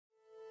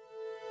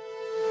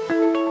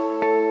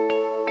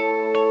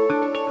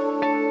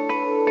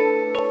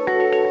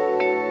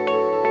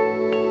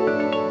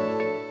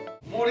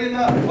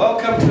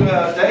Welcome to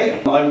our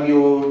day. I'm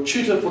your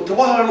tutor for Te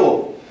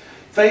Waharoa,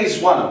 Phase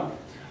 1.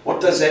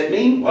 What does that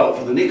mean? Well,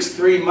 for the next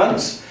 3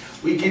 months,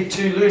 we get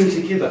to learn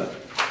together.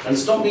 And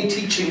it's not me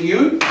teaching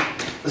you.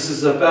 This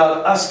is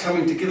about us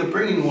coming together,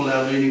 bringing all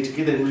our learning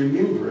together and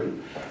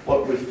remembering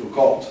what we've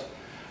forgot.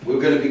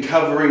 We're going to be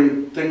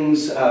covering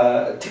things,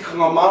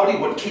 tikanga Māori,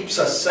 what keeps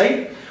us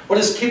safe, what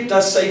has kept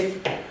us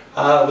safe with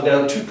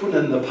our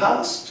tupuna in the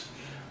past,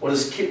 what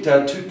has kept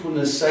our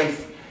tupuna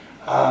safe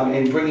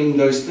and bringing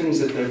those things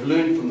that they've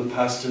learned from the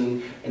past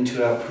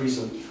into our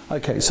present.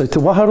 Okay, so Te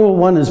Waharoa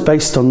 1 is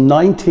based on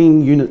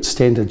 19 unit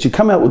standards. You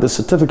come out with a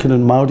certificate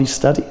in Māori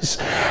studies,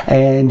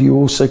 and you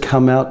also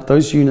come out,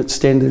 those unit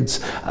standards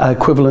are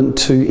equivalent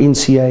to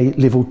NCA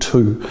level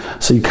 2.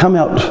 So you come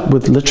out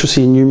with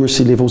literacy and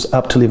numeracy levels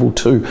up to level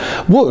 2,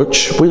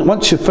 which,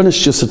 once you've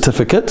finished your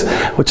certificate,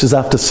 which is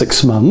after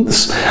 6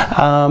 months,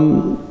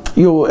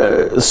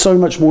 you're so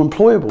much more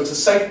employable. It's a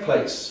safe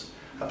place,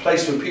 a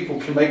place where people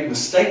can make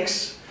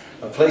mistakes,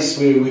 a place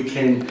where we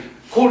can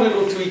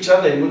cordial to each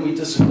other, and when we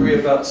disagree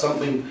about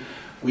something,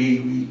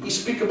 we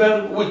speak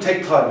about it, we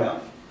take time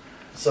out.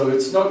 So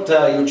it's not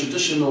your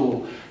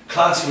traditional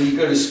class where you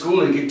go to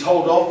school and get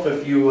told off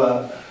if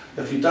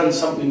you've done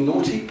something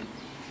naughty.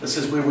 This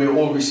is where we're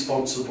all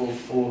responsible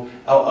for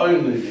our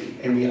own learning,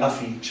 and we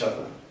awhi each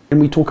other.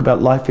 And we talk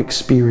about life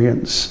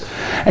experience,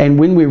 and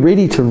when we're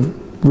ready to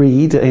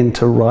read and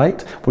to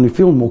write, when we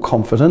feel more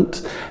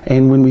confident,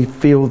 and when we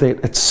feel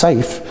that it's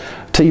safe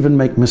to even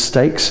make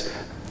mistakes,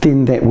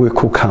 then that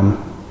work will come.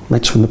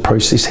 That's when the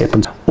process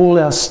happens. All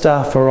our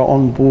staff are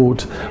on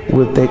board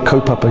with that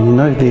kaupapa, you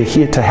know, they're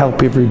here to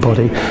help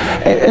everybody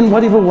in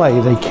whatever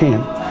way they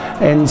can.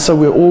 And so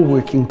we're all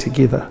working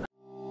together.